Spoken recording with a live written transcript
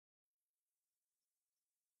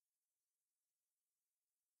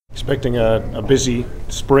Expecting a busy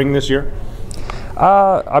spring this year?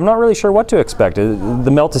 I'm not really sure what to expect.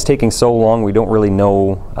 The melt is taking so long, we don't really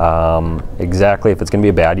know exactly if it's going to be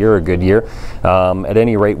a bad year or a good year. At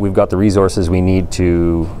any rate, we've got the resources we need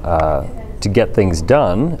to get things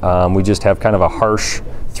done. We just have kind of a harsh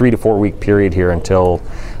 3 to 4 week period here until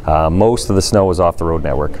most of the snow is off the road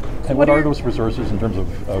network. And what are those resources in terms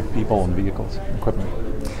of people and vehicles, equipment?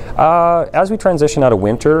 As we transition out of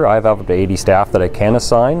winter, I have up to 80 staff that I can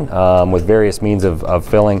assign with various means of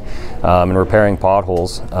filling and repairing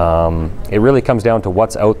potholes. It really comes down to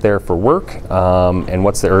what's out there for work and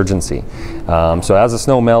what's the urgency. So as the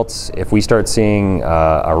snow melts, if we start seeing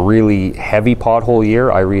a really heavy pothole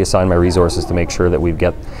year, I reassign my resources to make sure that we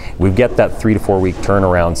get that 3 to 4 week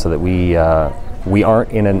turnaround so that we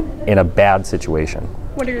aren't in a bad situation.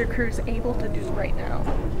 What are your crews able to do right now?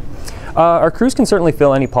 Our crews can certainly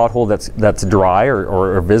fill any pothole that's dry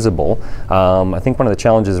or visible. I think one of the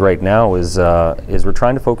challenges right now is we're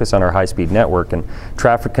trying to focus on our high-speed network and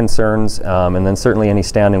traffic concerns, and then certainly any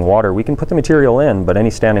standing water. We can put the material in, but any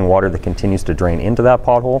standing water that continues to drain into that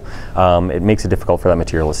pothole, it makes it difficult for that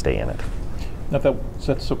material to stay in it. Now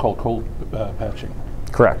that's so-called cold patching.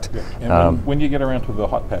 Correct. Yeah. And when do you get around to the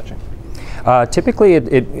hot patching? Typically,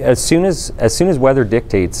 as soon as weather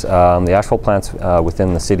dictates, the asphalt plants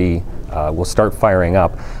within the city will start firing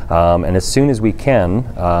up, and as soon as we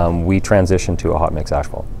can, we transition to a hot mix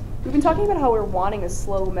asphalt. We've been talking about how we're wanting a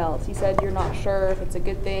slow melt. You said you're not sure if it's a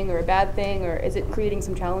good thing or a bad thing, or is it creating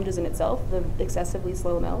some challenges in itself, the excessively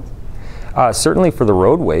slow melt? Certainly for the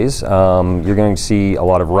roadways, you're going to see a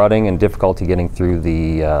lot of rutting and difficulty getting through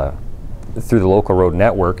the local road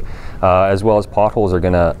network, as well as potholes are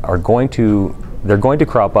going to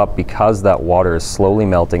crop up because that water is slowly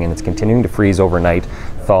melting and it's continuing to freeze overnight,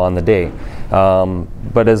 thaw on the day.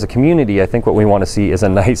 But as a community, I think what we want to see is a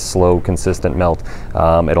nice, slow, consistent melt.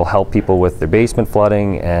 It'll help people with their basement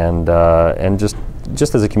flooding, and just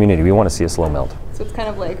as a community, we want to see a slow melt. So it's kind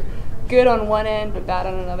of like good on one end, but bad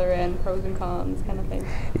on another end, pros and cons kind of thing.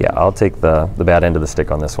 Yeah, I'll take the bad end of the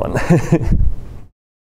stick on this one.